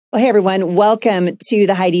Well, hey, everyone. Welcome to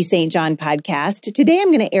the Heidi St. John podcast. Today, I'm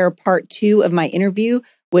going to air part 2 of my interview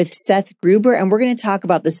with Seth Gruber, and we're going to talk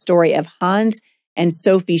about the story of Hans and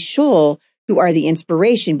Sophie Scholl, who are the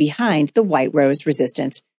inspiration behind the White Rose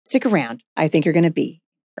Resistance. Stick around. I think you're going to be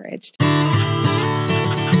encouraged.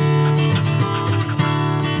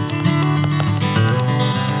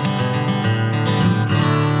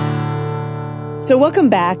 So welcome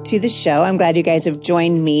back to the show. I'm glad you guys have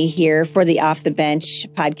joined me here for the Off the Bench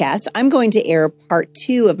podcast. I'm going to air part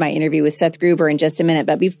 2 of my interview with Seth Gruber in just a minute.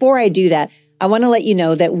 But before I do that, I want to let you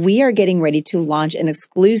know that we are getting ready to launch an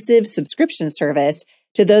exclusive subscription service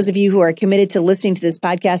to those of you who are committed to listening to this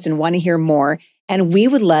podcast and want to hear more. And we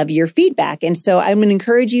would love your feedback. And so I'm going to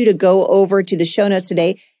encourage you to go over to the show notes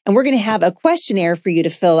today, and we're going to have a questionnaire for you to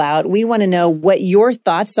fill out. We want to know what your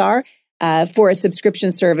thoughts are for a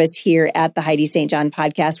subscription service here at the Heidi St. John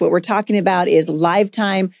podcast. What we're talking about is live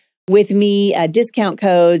time with me, discount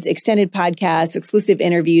codes, extended podcasts, exclusive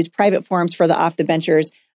interviews, private forums for the off the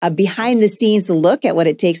benchers, behind the scenes look at what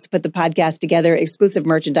it takes to put the podcast together, exclusive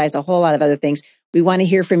merchandise, a whole lot of other things. We want to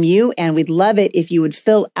hear from you, and we'd love it if you would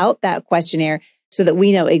fill out that questionnaire so that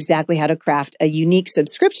we know exactly how to craft a unique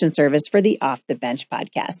subscription service for the Off the Bench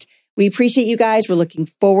podcast. We appreciate you guys. We're looking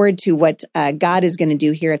forward to what God is going to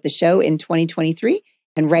do here at the show in 2023.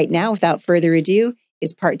 And right now, without further ado,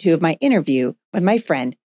 is part 2 of my interview with my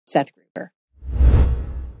friend, Seth Gruber.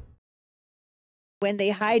 When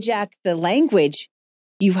they hijack the language,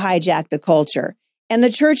 you hijack the culture. And the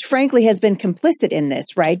church, frankly, has been complicit in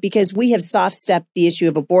this, right? Because we have soft-stepped the issue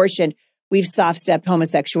of abortion. We've soft-stepped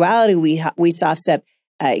homosexuality. We soft-stepped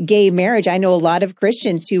gay marriage. I know a lot of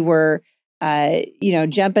Christians who were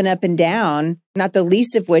jumping up and down, not the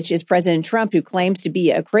least of which is President Trump, who claims to be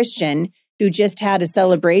a Christian, who just had a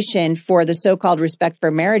celebration for the so-called Respect for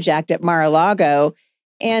Marriage Act at Mar-a-Lago.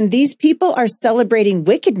 And these people are celebrating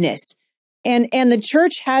wickedness. And the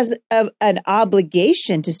church has an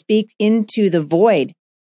obligation to speak into the void.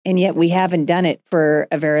 And yet we haven't done it for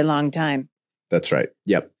a very long time. That's right.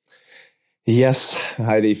 Yep. Yes,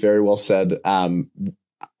 Heidi, very well said.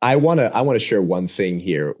 I want to share one thing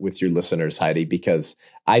here with your listeners, Heidi, because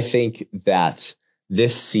I think that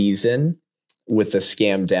this season with the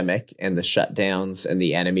scamdemic and the shutdowns and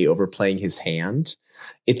the enemy overplaying his hand,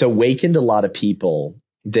 it's awakened a lot of people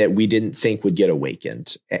that we didn't think would get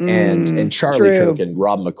awakened. And Charlie Kirk and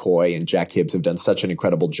Rob McCoy and Jack Hibbs have done such an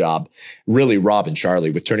incredible job, really, Rob and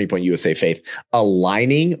Charlie with Turning Point USA Faith,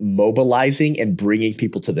 aligning, mobilizing, and bringing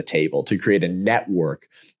people to the table to create a network,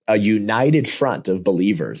 a united front of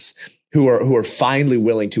believers who are finally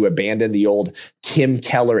willing to abandon the old Tim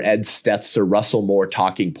Keller, Ed Stetzer, Russell Moore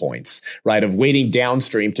talking points, right, of waiting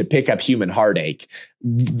downstream to pick up human heartache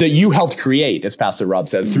that you helped create, as Pastor Rob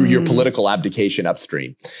says, through your political abdication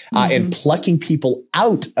upstream, and plucking people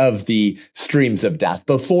out of the streams of death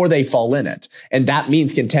before they fall in it. And that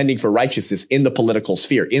means contending for righteousness in the political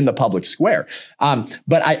sphere, in the public square.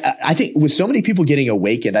 But I think with so many people getting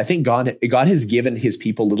awakened, I think God has given his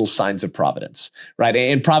people little signs of providence, right?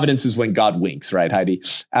 And providence is when God winks, right, Heidi?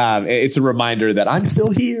 It's a reminder that I'm still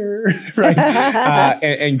here, right?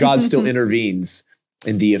 And God still intervenes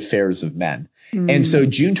in the affairs of men. And so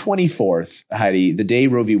June 24th, Heidi, the day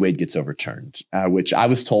Roe v. Wade gets overturned, which I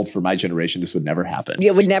was told for my generation, this would never happen.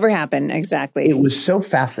 It would never happen. Exactly. It was so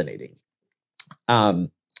fascinating. June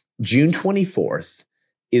 24th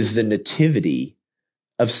is the nativity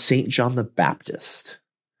of St. John the Baptist.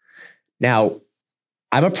 Now,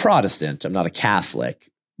 I'm a Protestant. I'm not a Catholic,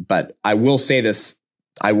 but I will say this.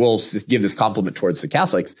 I will give this compliment towards the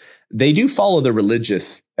Catholics. They do follow the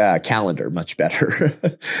religious calendar much better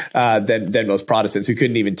than most Protestants who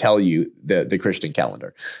couldn't even tell you the Christian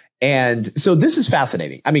calendar. And so this is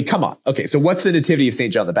fascinating. I mean, come on. Okay. So what's the nativity of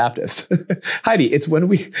St. John the Baptist? Heidi, it's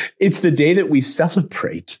the day that we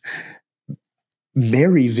celebrate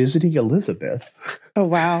Mary visiting Elizabeth. Oh,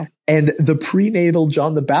 wow. And the prenatal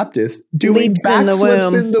John the Baptist doing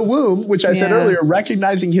backflips in the womb, which I said earlier,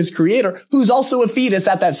 recognizing his creator, who's also a fetus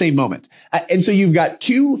at that same moment. And so you've got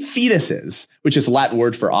two fetuses, which is a Latin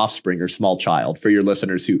word for offspring or small child for your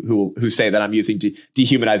listeners who say that I'm using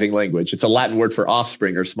dehumanizing language. It's a Latin word for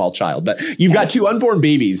offspring or small child. But you've got two unborn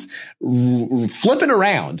babies flipping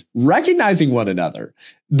around, recognizing one another,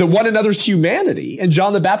 one another's humanity, and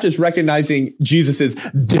John the Baptist recognizing Jesus's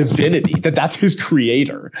divinity, that's his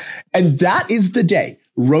creator. And that is the day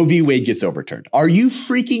Roe v. Wade gets overturned. Are you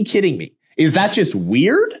freaking kidding me? Is that just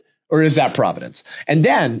weird? Or is that providence? And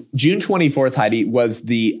then June 24th, Heidi, was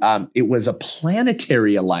it was a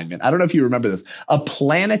planetary alignment. I don't know if you remember this, a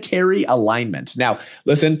planetary alignment. Now,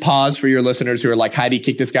 listen, pause for your listeners who are like, Heidi,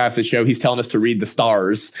 kick this guy off the show. He's telling us to read the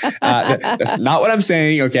stars. That's not what I'm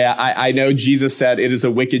saying. Okay. I know Jesus said it is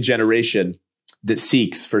a wicked generation that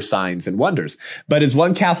seeks for signs and wonders. But as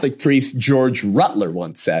one Catholic priest, George Rutler,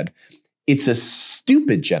 once said, it's a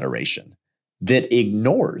stupid generation that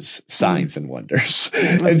ignores signs and wonders.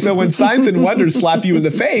 And so when signs and wonders slap you in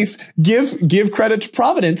the face, give credit to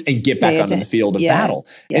providence and get back onto the field of battle.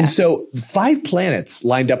 Yeah. And so 5 planets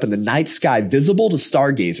lined up in the night sky, visible to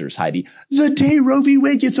stargazers, Heidi, the day Roe v.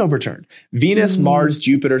 Wade gets overturned. Venus, Mars,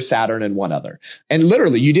 Jupiter, Saturn, and one other. And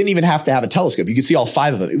literally, you didn't even have to have a telescope. You could see all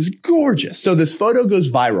 5 of them. It was gorgeous. So this photo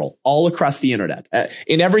goes viral all across the internet,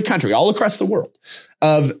 in every country, all across the world.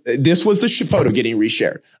 This was the photo getting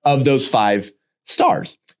reshared of those 5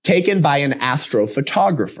 stars taken by an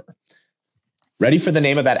astrophotographer. Ready for the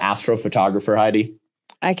name of that astrophotographer, Heidi?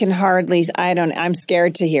 I'm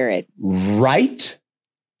scared to hear it. Wright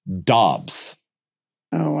Dobbs.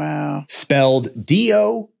 Oh, wow. Spelled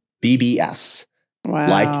D-O-B-B-S. Wow.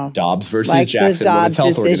 Like Dobbs versus Jackson Women's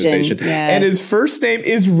Health Organization. Yes. And his first name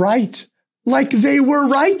is Wright. Like they were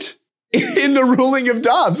right in the ruling of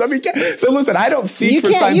Dobbs. I mean, so listen, I don't seek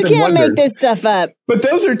for signs and wonders. You can't make this stuff up. But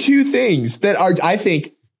those are 2 things that I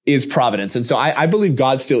think, is providence. And so I believe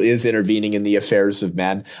God still is intervening in the affairs of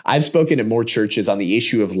men. I've spoken at more churches on the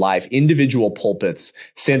issue of life, individual pulpits,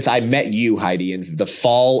 since I met you, Heidi, in the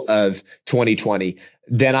fall of 2020,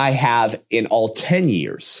 than I have in all 10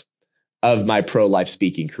 years of my pro-life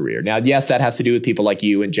speaking career. Now, yes, that has to do with people like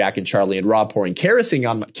you and Jack and Charlie and Rob pouring kerosene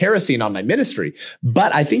on my ministry.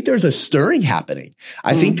 But I think there's a stirring happening.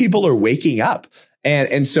 I think people are waking up.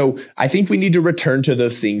 And so I think we need to return to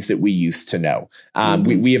those things that we used to know.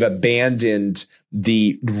 We have abandoned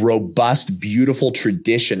the robust, beautiful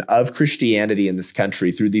tradition of Christianity in this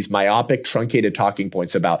country through these myopic, truncated talking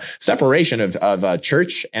points about separation of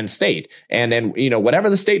church and state. And then,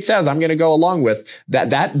 whatever the state says, I'm going to go along with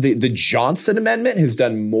that. The Johnson Amendment has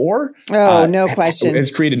done more. Oh, no question.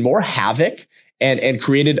 It's created more havoc and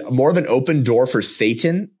created more of an open door for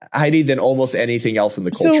Satan, Heidi, than almost anything else in the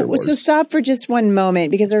culture wars. So stop for just one moment,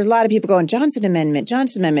 because there's a lot of people going, Johnson Amendment.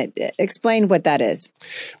 Explain what that is.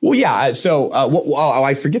 Well, yeah. So,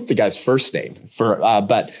 I forget the guy's first name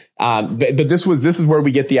but this is where we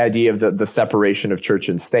get the idea of the separation of church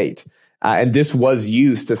and state. And this was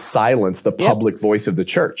used to silence the public voice of the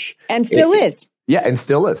church. And still is. Yeah, and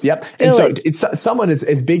still is. Yep. It's someone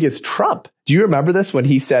as big as Trump. Do you remember this when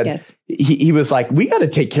he said, he was like, we got to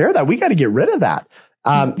take care of that. We got to get rid of that.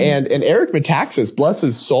 And Eric Metaxas, bless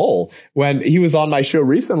his soul, when he was on my show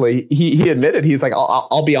recently, he admitted, he's like,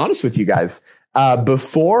 I'll be honest with you guys.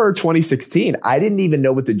 Before 2016, I didn't even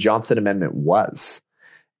know what the Johnson Amendment was.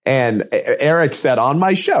 And Eric said on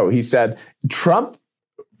my show, he said, Trump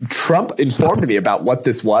informed me about what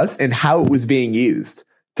this was and how it was being used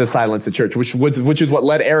to silence the church, which is what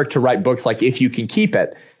led Eric to write books like If You Can Keep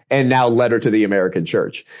It, and now Letter to the American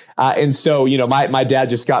Church. And so, my dad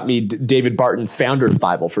just got me David Barton's Founders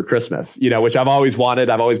Bible for Christmas, which I've always wanted.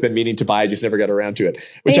 I've always been meaning to buy. I just never got around to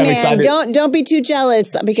it, which I'm excited. Don't be too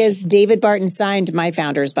jealous, because David Barton signed my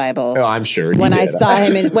Founders Bible. Oh, I'm sure. When I saw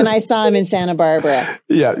him in Santa Barbara.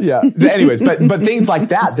 Yeah. Anyways, but things like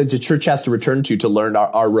that the church has to return to learn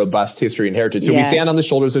our robust history and heritage. So we stand on the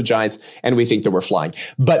shoulders of giants and we think that we're flying.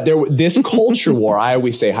 But this culture war, I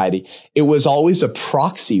always say, Heidi, it was always a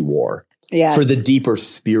proxy war. Yes. For the deeper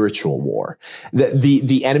spiritual war.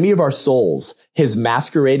 The enemy of our souls has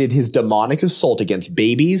masqueraded his demonic assault against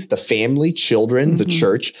babies, the family, children, the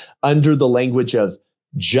church, under the language of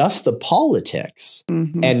just the politics.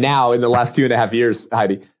 And now in the last 2.5 years,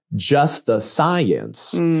 Heidi, just the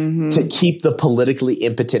science to keep the politically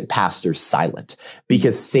impotent pastors silent,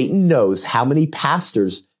 because Satan knows how many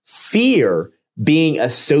pastors fear being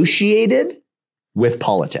associated with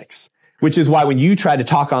politics. Which is why when you try to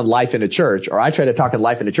talk on life in a church, or I try to talk on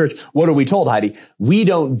life in a church, what are we told, Heidi? We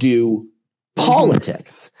don't do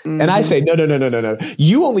politics. And I say, no.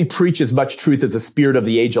 You only preach as much truth as the spirit of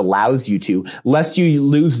the age allows you to, lest you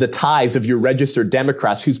lose the ties of your registered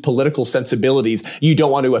Democrats whose political sensibilities you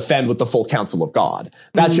don't want to offend with the full counsel of God.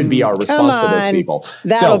 That should be our response to those people.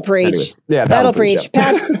 That'll preach. Anyways, that'll preach.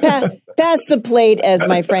 Yeah. Pass the plate, as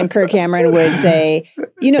my friend Kirk Cameron would say.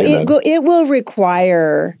 It will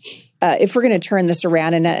require... if we're going to turn this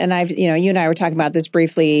around, and I've, you and I were talking about this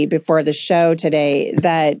briefly before the show today,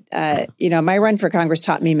 that, my run for Congress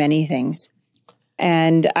taught me many things.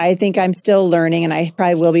 And I think I'm still learning, and I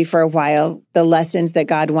probably will be for a while, the lessons that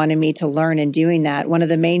God wanted me to learn in doing that. One of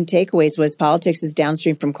the main takeaways was politics is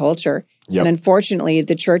downstream from culture. Yep. And unfortunately,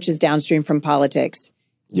 the church is downstream from politics.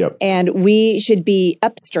 Yep. And we should be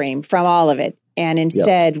upstream from all of it. And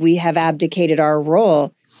instead, we have abdicated our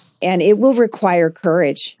role. And it will require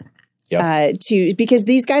courage because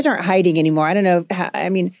these guys aren't hiding anymore. I don't know.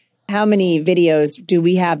 How many videos do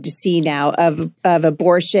we have to see now of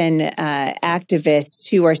abortion activists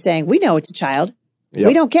who are saying, we know it's a child. Yep.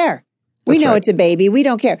 We don't care. We know it's a baby. We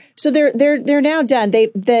don't care. So they're now done.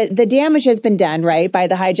 The damage has been done, right, by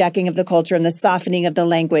the hijacking of the culture and the softening of the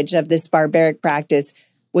language of this barbaric practice,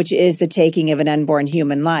 which is the taking of an unborn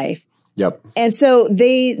human life. Yep. And so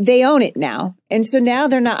they own it now. And so now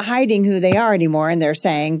they're not hiding who they are anymore. And they're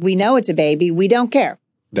saying, we know it's a baby. We don't care.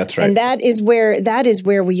 That's right. And that is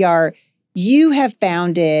where we are. You have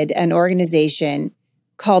founded an organization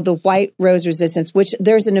called the White Rose Resistance, which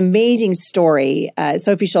there's an amazing story,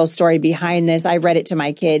 Sophie Scholl's story behind this. I read it to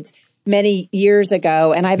my kids many years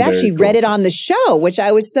ago, and I've actually read it on the show, which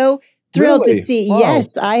I was so thrilled to see. Wow.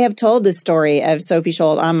 Yes, I have told the story of Sophie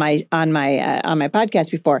Scholl on my podcast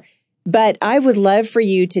before, but I would love for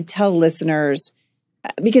you to tell listeners,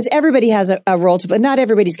 because everybody has a role to play. Not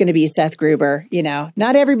everybody's going to be a Seth Gruber,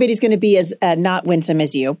 not everybody's going to be as not winsome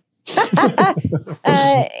as you.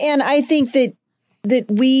 And I think that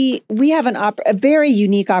we have a very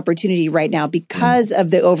unique opportunity right now because of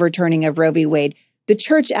the overturning of Roe v. Wade. The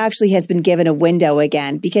church actually has been given a window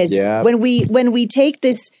again, because when we take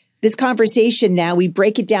this conversation now, we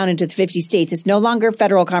break it down into the 50 states. It's no longer a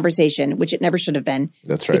federal conversation, which it never should have been.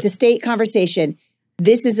 That's right. It's a state conversation.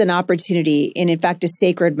 This is an opportunity, and in fact, a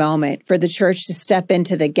sacred moment for the church to step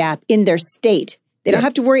into the gap in their state. They don't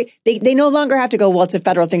have to worry. They no longer have to go, well, it's a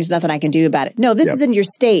federal thing. There's nothing I can do about it. No, this is in your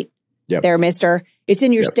state there, mister. It's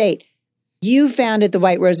in your state. You founded the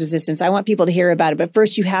White Rose Resistance. I want people to hear about it. But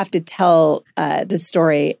first, you have to tell the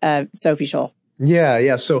story of Sophie Scholl.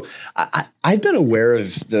 Yeah. So I've been aware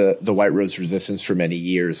of the White Rose Resistance for many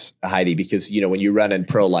years, Heidi, because, when you run in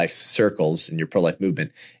pro-life circles in your pro-life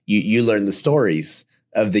movement, you learn the stories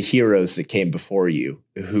of the heroes that came before you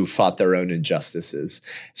who fought their own injustices.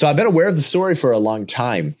 So I've been aware of the story for a long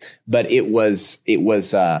time, but it was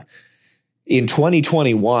in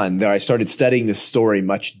 2021 that I started studying this story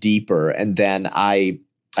much deeper. And then I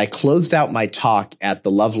closed out my talk at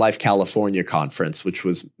the Love Life California conference, which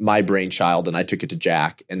was my brainchild, and I took it to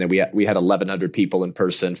Jack. And then we had 1,100 people in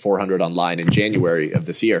person, 400 online in January of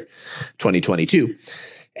this year, 2022.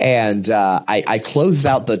 And I closed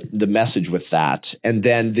out the message with that. And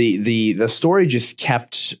then the story just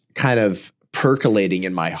kept kind of percolating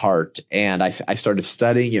in my heart. And I started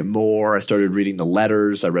studying it more. I started reading the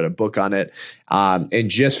letters. I read a book on it, and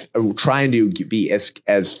just trying to be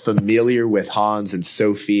as familiar with Hans and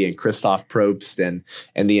Sophie and Christoph Probst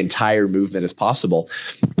and the entire movement as possible.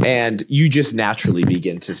 And you just naturally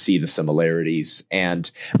begin to see the similarities.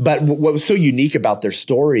 But what was so unique about their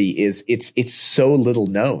story is it's so little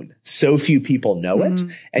known. So few people know it.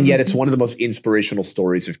 And yet it's one of the most inspirational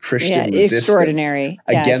stories of Christian resistance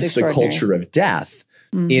against the culture of death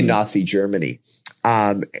in Nazi Germany.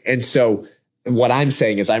 And so what I'm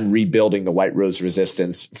saying is I'm rebuilding the White Rose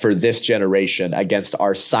Resistance for this generation against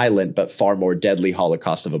our silent but far more deadly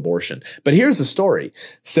holocaust of abortion. But here's the story.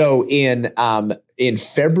 So in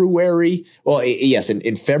February,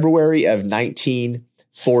 in February of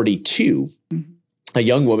 1942, a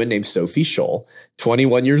young woman named Sophie Scholl,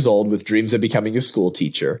 21 years old with dreams of becoming a school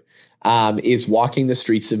teacher, is walking the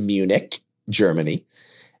streets of Munich, Germany.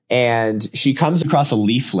 And she comes across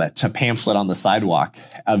a pamphlet on the sidewalk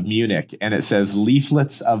of Munich, and it says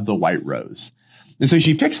Leaflets of the White Rose. And so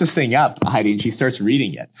she picks this thing up, Heidi, and she starts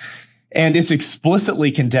reading it. And it's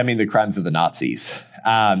explicitly condemning the crimes of the Nazis,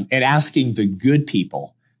 and asking the good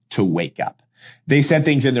people to wake up. They said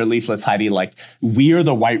things in their leaflets, Heidi, like, we are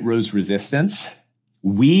the White Rose Resistance.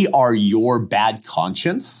 We are your bad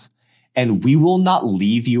conscience, and we will not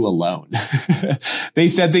leave you alone. They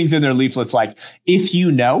said things in their leaflets like, if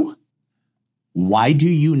you know, why do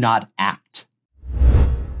you not act?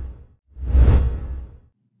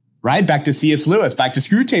 Right? Back to C.S. Lewis, back to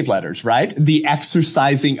Screwtape Letters, right? The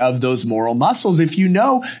exercising of those moral muscles. If you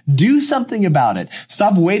know, do something about it.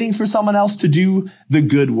 Stop waiting for someone else to do the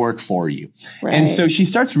good work for you. Right. And so she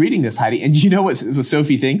starts reading this, Heidi, and you know what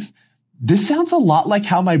Sophie thinks? This sounds a lot like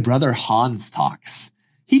how my brother Hans talks.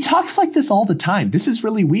 He talks like this all the time. This is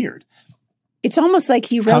really weird. It's almost like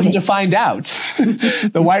he wrote it. Come to find out,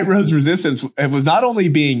 the White Rose Resistance was not only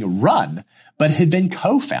being run, but had been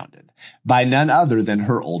co-founded by none other than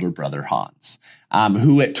her older brother, Hans,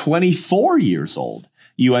 who at 24 years old,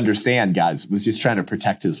 you understand, guys, was just trying to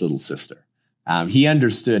protect his little sister. He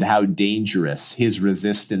understood how dangerous his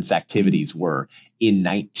resistance activities were in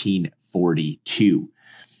 1942.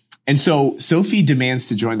 And so Sophie demands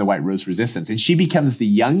to join the White Rose Resistance, and she becomes the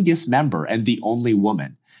youngest member and the only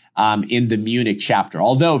woman in the Munich chapter.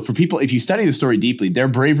 Although for people, if you study the story deeply, their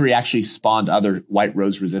bravery actually spawned other White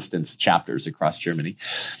Rose Resistance chapters across Germany.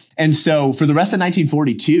 And so for the rest of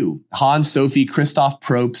 1942, Hans, Sophie, Christoph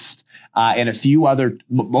Probst, and a few other,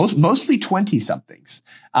 mostly 20-somethings,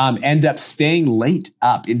 end up staying late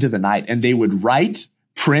up into the night, and they would write,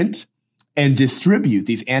 print, and distribute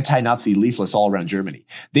these anti-Nazi leaflets all around Germany.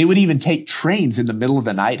 They would even take trains in the middle of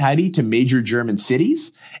the night, Heidi, to major German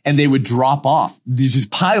cities, and they would drop off these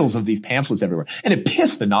piles of these pamphlets everywhere. And it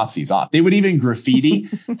pissed the Nazis off. They would even graffiti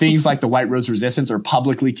things like the White Rose Resistance or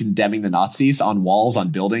publicly condemning the Nazis on walls,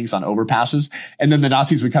 on buildings, on overpasses. And then the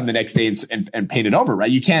Nazis would come the next day and paint it over, right?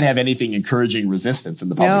 You can't have anything encouraging resistance in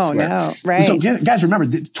the public square. No, right. So guys, remember,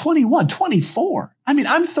 21, 24. I mean,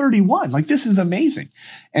 I'm 31. Like, this is amazing.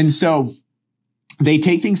 And so they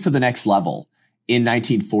take things to the next level in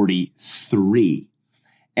 1943.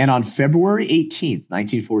 And on February 18th,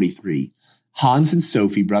 1943, Hans and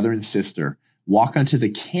Sophie, brother and sister, walk onto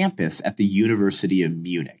the campus at the University of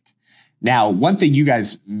Munich. Now, one thing you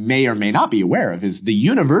guys may or may not be aware of is the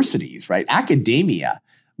universities, right? Academia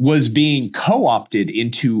was being co-opted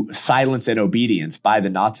into silence and obedience by the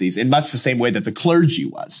Nazis in much the same way that the clergy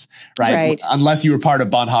was, right? Unless you were part of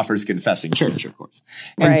Bonhoeffer's Confessing Church, of course.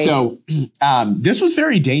 And so this was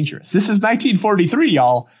very dangerous. This is 1943,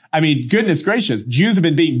 y'all. I mean, goodness gracious, Jews have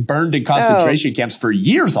been being burned in concentration camps for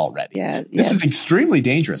years already. This is extremely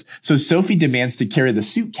dangerous. So Sophie demands to carry the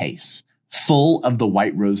suitcase full of the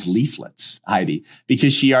White Rose leaflets, Heidi,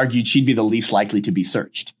 because she argued she'd be the least likely to be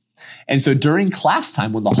searched. And so during class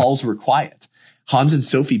time, when the halls were quiet, Hans and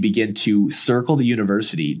Sophie begin to circle the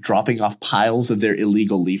university, dropping off piles of their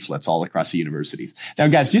illegal leaflets all across the universities. Now,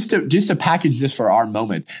 guys, just to package this for our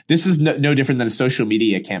moment, this is no different than a social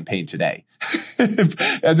media campaign today.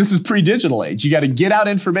 This is pre-digital age. You got to get out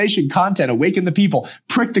information, content, awaken the people,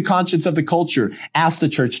 prick the conscience of the culture, ask the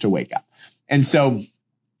church to wake up. And so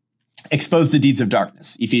expose the deeds of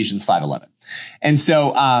darkness, Ephesians 5:11. And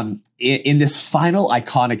so in this final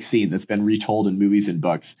iconic scene that's been retold in movies and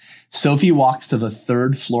books, Sophie walks to the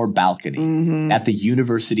third floor balcony at the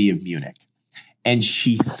University of Munich, and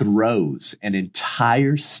she throws an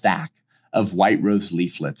entire stack of White Rose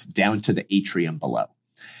leaflets down to the atrium below.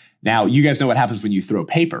 Now, you guys know what happens when you throw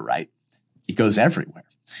paper, right? It goes everywhere.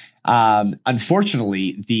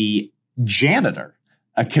 Unfortunately, the janitor,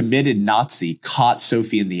 a committed Nazi, caught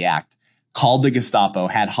Sophie in the act, called the Gestapo,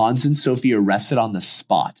 had Hans and Sophie arrested on the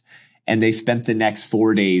spot, and they spent the next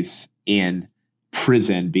 4 days in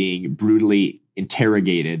prison being brutally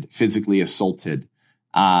interrogated, physically assaulted.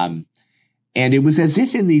 And it was as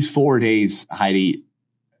if in these 4 days, Heidi,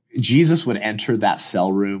 Jesus would enter that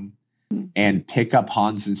cell room and pick up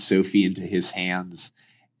Hans and Sophie into his hands,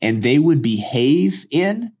 and they would behave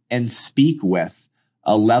in and speak with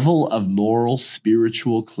a level of moral,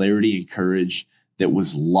 spiritual clarity and courage that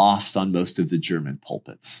was lost on most of the German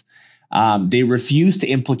pulpits. They refused to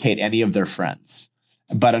implicate any of their friends,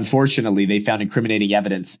 but unfortunately they found incriminating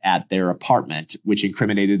evidence at their apartment, which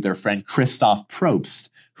incriminated their friend Christoph Probst,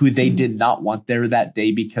 who they did not want there that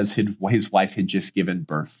day because his wife had just given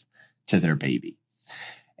birth to their baby.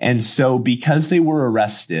 And so because they were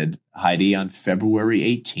arrested, Heidi, on February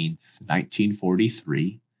 18th,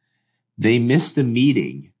 1943, they missed a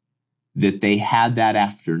meeting that they had that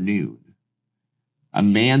afternoon. A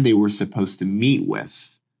man they were supposed to meet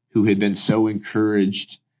with who had been so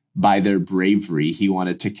encouraged by their bravery, he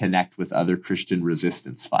wanted to connect with other Christian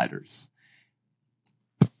resistance fighters.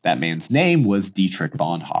 That man's name was Dietrich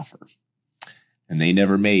Bonhoeffer, and they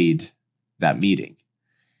never made that meeting.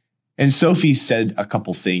 And Sophie said a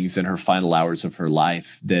couple things in her final hours of her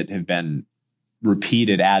life that have been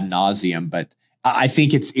repeated ad nauseum, but I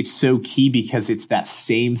think it's so key because it's that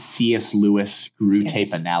same C.S. Lewis screw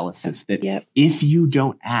tape analysis that if you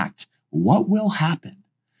don't act, what will happen?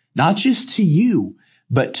 Not just to you,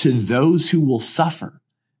 but to those who will suffer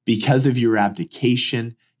because of your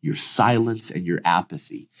abdication, your silence, and your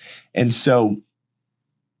apathy. And so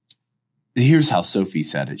here's how Sophie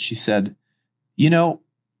said it. She said, you know,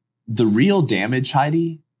 the real damage,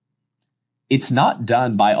 Heidi, it's not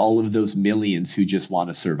done by all of those millions who just want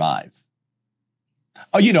to survive.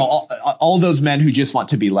 Oh, you know, all those men who just want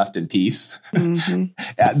to be left in peace.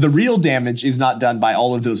 The real damage is not done by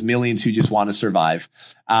all of those millions who just want to survive.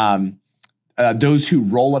 Those who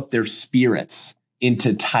roll up their spirits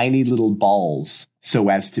into tiny little balls so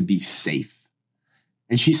as to be safe.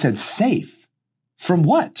 And she said, safe? From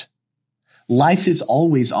what? Life is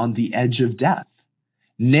always on the edge of death.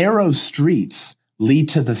 Narrow streets lead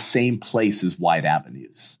to the same place as wide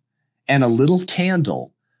avenues. And a little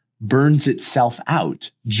candle burns itself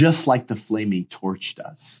out, just like the flaming torch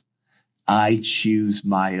does. I choose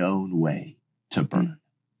my own way to burn.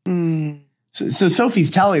 Mm. So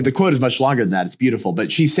Sophie's telling, the quote is much longer than that. It's beautiful,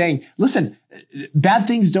 but she's saying, listen, bad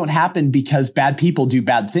things don't happen because bad people do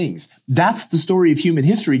bad things. That's the story of human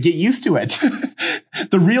history. Get used to it.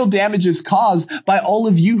 The real damage is caused by all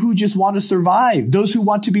of you who just want to survive, those who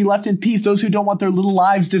want to be left in peace, those who don't want their little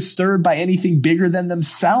lives disturbed by anything bigger than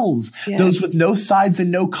themselves, those with no sides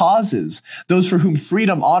and no causes, those for whom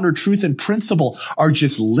freedom, honor, truth, and principle are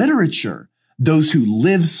just literature. Those who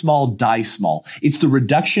live small, die small. It's the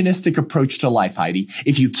reductionistic approach to life, Heidi.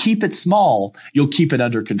 If you keep it small, you'll keep it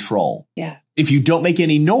under control. Yeah. If you don't make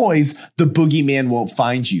any noise, the boogeyman won't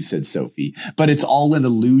find you, said Sophie. But it's all an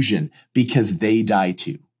illusion because they die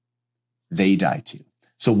too. They die too.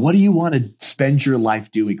 So what do you want to spend your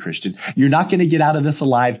life doing, Christian? You're not going to get out of this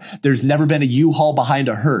alive. There's never been a U-Haul behind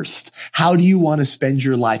a hearse. How do you want to spend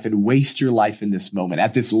your life and waste your life in this moment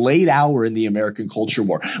at this late hour in the American culture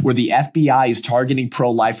war where the FBI is targeting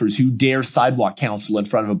pro-lifers who dare sidewalk counsel in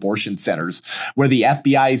front of abortion centers, where the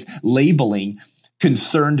FBI is labeling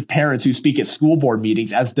concerned parents who speak at school board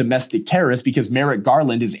meetings as domestic terrorists because Merrick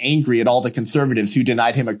Garland is angry at all the conservatives who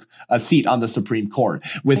denied him a seat on the Supreme Court,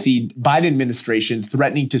 with the Biden administration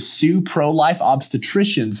threatening to sue pro-life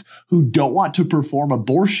obstetricians who don't want to perform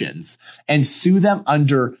abortions and sue them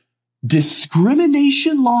under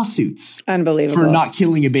discrimination lawsuits. Unbelievable. For not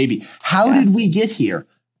killing a baby. How did we get here?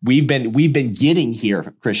 We've been getting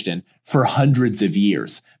here, Christian, for hundreds of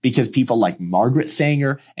years because people like Margaret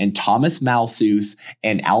Sanger and Thomas Malthus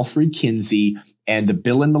and Alfred Kinsey and the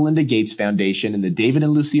Bill and Melinda Gates Foundation and the David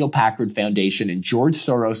and Lucille Packard Foundation and George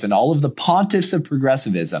Soros and all of the pontiffs of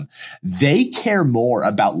progressivism, they care more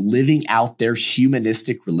about living out their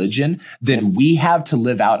humanistic religion than we have to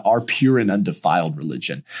live out our pure and undefiled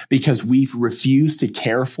religion, because we've refused to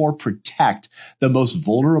care for, protect the most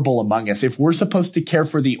vulnerable among us. If we're supposed to care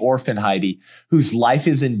for the orphan, Heidi, whose life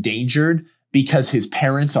is endangered because his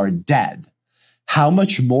parents are dead, how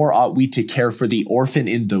much more ought we to care for the orphan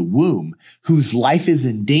in the womb whose life is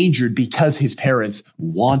endangered because his parents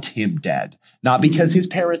want him dead? Not because his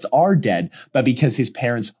parents are dead, but because his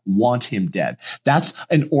parents want him dead. That's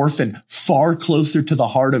an orphan far closer to the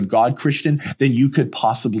heart of God, Christian, than you could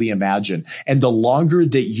possibly imagine. And the longer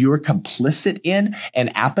that you're complicit in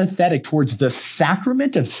and apathetic towards the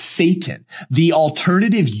sacrament of Satan, the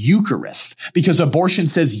alternative Eucharist, because abortion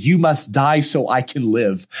says you must die so I can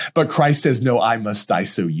live, but Christ says, no, I must die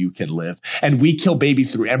so you can live. And we kill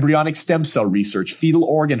babies through embryonic stem cell research, fetal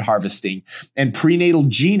organ harvesting, and prenatal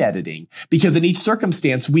gene editing, because in each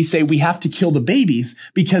circumstance, we say we have to kill the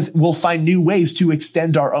babies because we'll find new ways to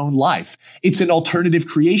extend our own life. It's an alternative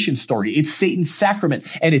creation story. It's Satan's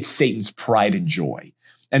sacrament, and it's Satan's pride and joy.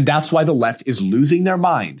 And that's why the left is losing their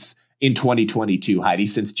minds in 2022, Heidi,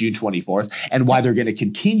 since June 24th, and why they're going to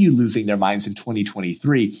continue losing their minds in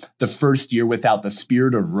 2023, the first year without the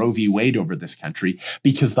spirit of Roe v. Wade over this country,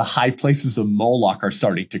 because the high places of Moloch are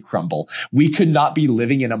starting to crumble. We could not be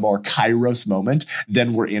living in a more kairos moment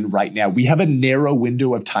than we're in right now. We have a narrow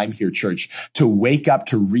window of time here, church, to wake up,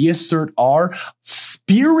 to reassert our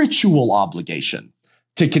spiritual obligation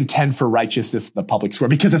to contend for righteousness in the public square,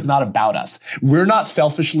 because it's not about us. We're not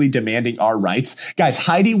selfishly demanding our rights. Guys,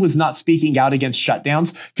 Heidi was not speaking out against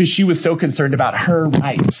shutdowns because she was so concerned about her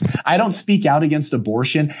rights. I don't speak out against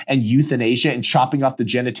abortion and euthanasia and chopping off the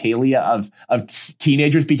genitalia of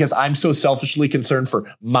teenagers because I'm so selfishly concerned for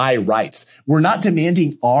my rights. We're not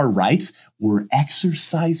demanding our rights. We're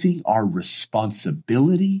exercising our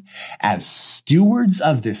responsibility as stewards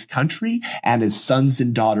of this country and as sons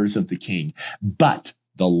and daughters of the King. But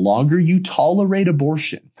the longer you tolerate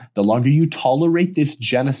abortion, the longer you tolerate this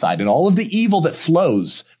genocide and all of the evil that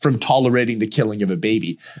flows from tolerating the killing of a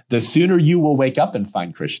baby, the sooner you will wake up and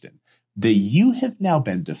find, Christian, that you have now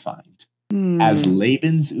been defined as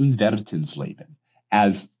Lebens Unwertensleben,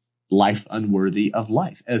 as life unworthy of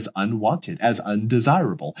life, as unwanted, as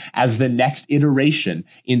undesirable, as the next iteration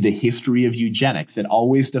in the history of eugenics that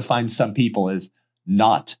always defines some people as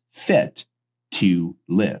not fit to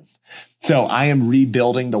live. So I am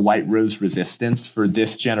rebuilding the White Rose resistance for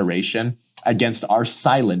this generation against our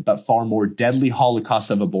silent but far more deadly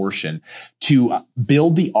holocaust of abortion, to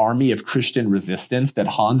build the army of Christian resistance that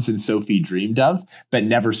Hans and Sophie dreamed of but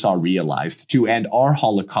never saw realized, to end our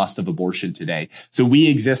holocaust of abortion today. So we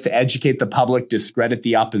exist to educate the public, discredit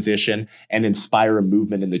the opposition, and inspire a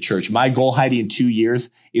movement in the church. My goal, Heidi, in 2 years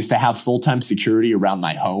is to have full-time security around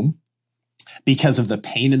my home, because of the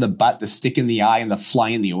pain in the butt, the stick in the eye, and the fly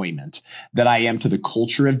in the ointment that I am to the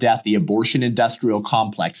culture of death, the abortion industrial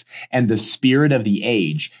complex, and the spirit of the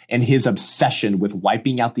age and his obsession with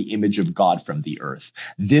wiping out the image of God from the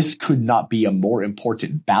earth. This could not be a more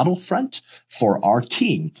important battlefront for our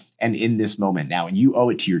King and in this moment now. And you owe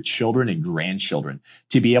it to your children and grandchildren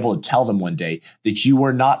to be able to tell them one day that you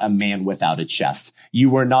were not a man without a chest.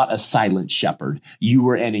 You were not a silent shepherd. You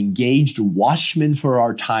were an engaged watchman for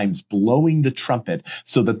our times, blowing the trumpet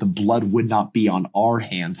so that the blood would not be on our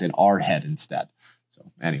hands and our head instead. So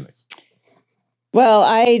anyways. Well,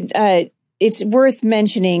 it's worth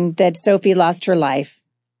mentioning that Sophie lost her life.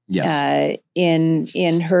 Yes.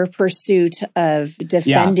 In her pursuit of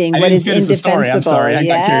defending what is indefensible. I'm sorry, I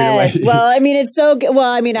got carried away. Well, I mean, it's so good.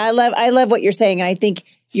 Well, I mean, I love what you're saying. And I think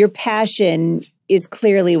your passion is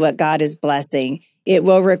clearly what God is blessing. It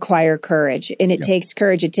will require courage, and it takes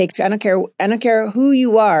courage. It takes, I don't care who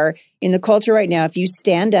you are in the culture right now. If you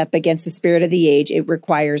stand up against the spirit of the age, it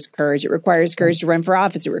requires courage. It requires courage to run for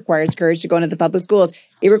office. It requires courage to go into the public schools.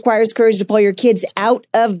 It requires courage to pull your kids out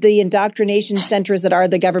of the indoctrination centers that are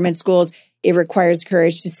the government schools. It requires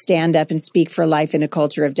courage to stand up and speak for life in a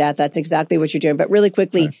culture of death. That's exactly what you're doing. But really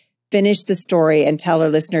quickly, finish the story and tell our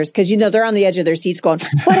listeners, because they're on the edge of their seats going,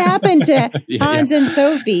 what happened to Hans and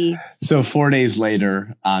Sophie? So 4 days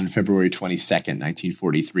later, on February 22nd,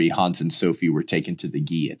 1943, Hans and Sophie were taken to the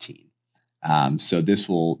guillotine. So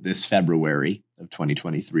this February of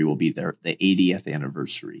 2023 will be the 80th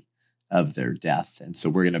anniversary of their death. And so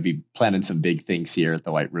we're going to be planning some big things here at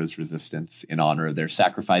the White Rose Resistance in honor of their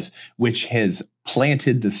sacrifice, which has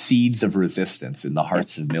planted the seeds of resistance in the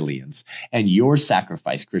hearts of millions. And your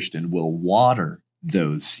sacrifice, Christian, will water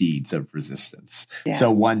those seeds of resistance. Yeah.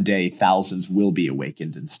 So one day thousands will be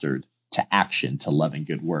awakened and stirred to action, to love and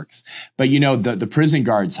good works. But the prison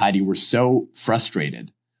guards, Heidi, were so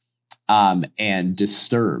frustrated and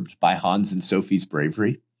disturbed by Hans and Sophie's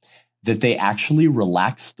bravery that they actually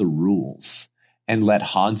relaxed the rules and let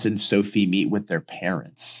Hans and Sophie meet with their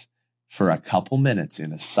parents for a couple minutes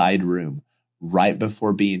in a side room right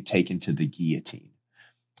before being taken to the guillotine.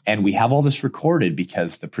 And we have all this recorded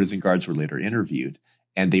because the prison guards were later interviewed,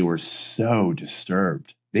 and they were so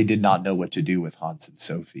disturbed. They did not know what to do with Hans and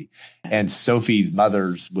Sophie. And Sophie's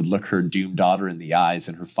mothers would look her doomed daughter in the eyes,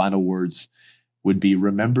 and her final words would be,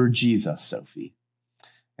 "Remember Jesus, Sophie."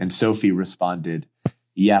 And Sophie responded,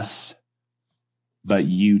 "Yes, but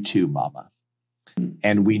you too, Mama."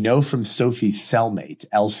 And we know from Sophie's cellmate,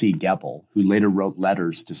 Elsie Gebel, who later wrote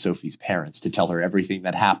letters to Sophie's parents to tell her everything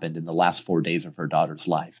that happened in the last 4 days of her daughter's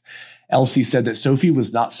life. Elsie said that Sophie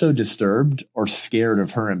was not so disturbed or scared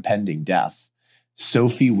of her impending death.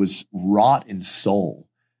 Sophie was wrought in soul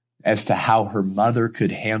as to how her mother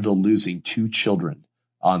could handle losing 2 children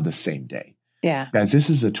on the same day. Yeah. Guys, this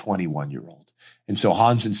is a 21-year-old. And so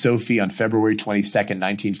Hans and Sophie on February 22nd,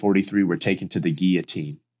 1943 were taken to the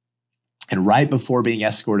guillotine. And right before being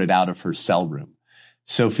escorted out of her cell room,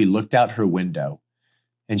 Sophie looked out her window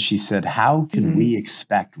and she said, "How can we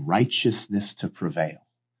expect righteousness to prevail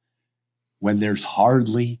when there's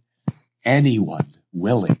hardly anyone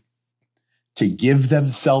willing to give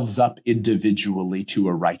themselves up individually to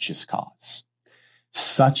a righteous cause?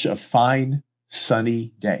 Such a fine,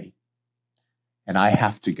 sunny day, and I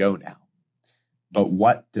have to go now. But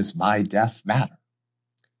what does my death matter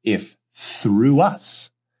if through us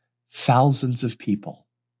thousands of people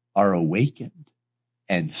are awakened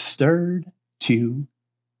and stirred to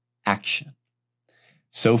action?"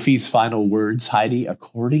 Sophie's final words, Heidi,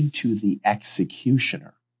 according to the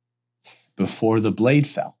executioner, before the blade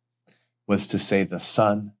fell, was to say, "The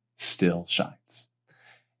sun still shines."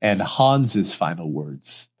 And Hans's final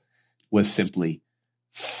words was simply,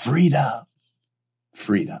 "Freedom,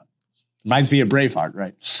 freedom." Reminds me of Braveheart,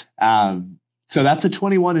 right? So that's a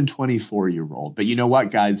 21 and 24-year-old. But you know what,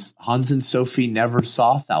 guys? Hans and Sophie never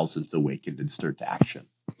saw thousands awakened and stirred to action.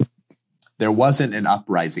 There wasn't an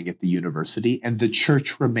uprising at the university, and the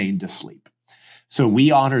church remained asleep. So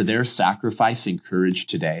we honor their sacrifice and courage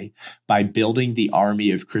today by building the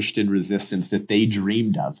army of Christian resistance that they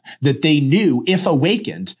dreamed of, that they knew, if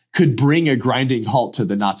awakened, could bring a grinding halt to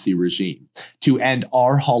the Nazi regime, to end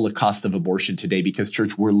our holocaust of abortion today. Because,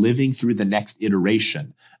 church, we're living through the next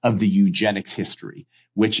iteration of the eugenics history,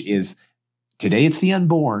 which is, today it's the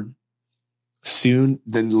unborn, Soon,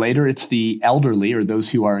 then later, it's the elderly or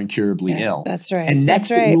those who are incurably ill. That's right. And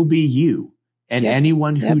next, it will be you and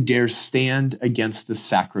anyone who Yep. dares stand against the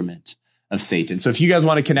sacrament of Satan. So if you guys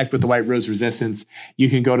want to connect with the White Rose Resistance, you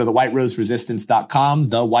can go to thewhiteroseresistance.com,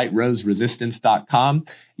 thewhiteroseresistance.com.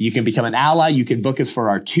 You can become an ally. You can book us for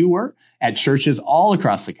our tour at churches all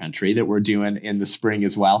across the country that we're doing in the spring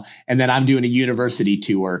as well. And then I'm doing a university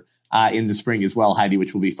tour in the spring as well, Heidi,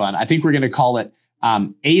 which will be fun. I think we're going to call it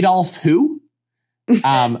Adolf Who?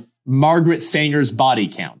 Margaret Sanger's Body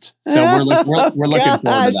Count. So we're looking forward to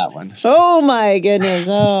that one. Oh my goodness.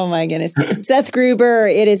 Oh my goodness. Seth Gruber,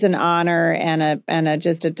 it is an honor and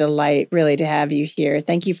just a delight really to have you here.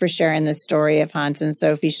 Thank you for sharing the story of Hans and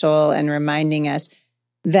Sophie Scholl and reminding us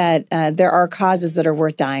that there are causes that are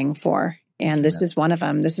worth dying for. And this is one of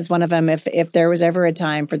them. This is one of them. If there was ever a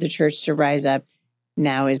time for the church to rise up,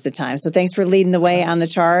 now is the time. So thanks for leading the way on the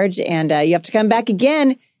charge. And you have to come back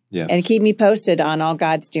again. Yes. And keep me posted on all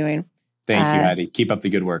God's doing. Thank you, Heidi. Keep up the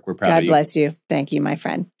good work. We're proud of you. God bless you. Thank you, my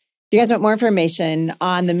friend. If you guys want more information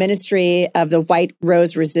on the ministry of the White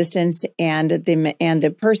Rose Resistance and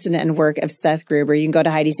the person and work of Seth Gruber, you can go to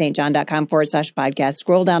HeidiSt.John.com/podcast.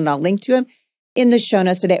 Scroll down and I'll link to him in the show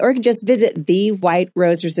notes today, or you can just visit the White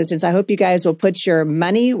Rose Resistance. I hope you guys will put your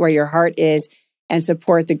money where your heart is and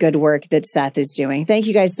support the good work that Seth is doing. Thank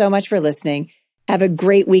you guys so much for listening. Have a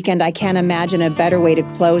great weekend. I can't imagine a better way to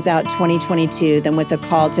close out 2022 than with a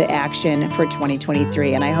call to action for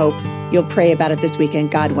 2023. And I hope you'll pray about it this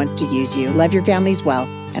weekend. God wants to use you. Love your families well.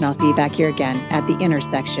 And I'll see you back here again at the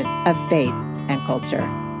intersection of faith and culture.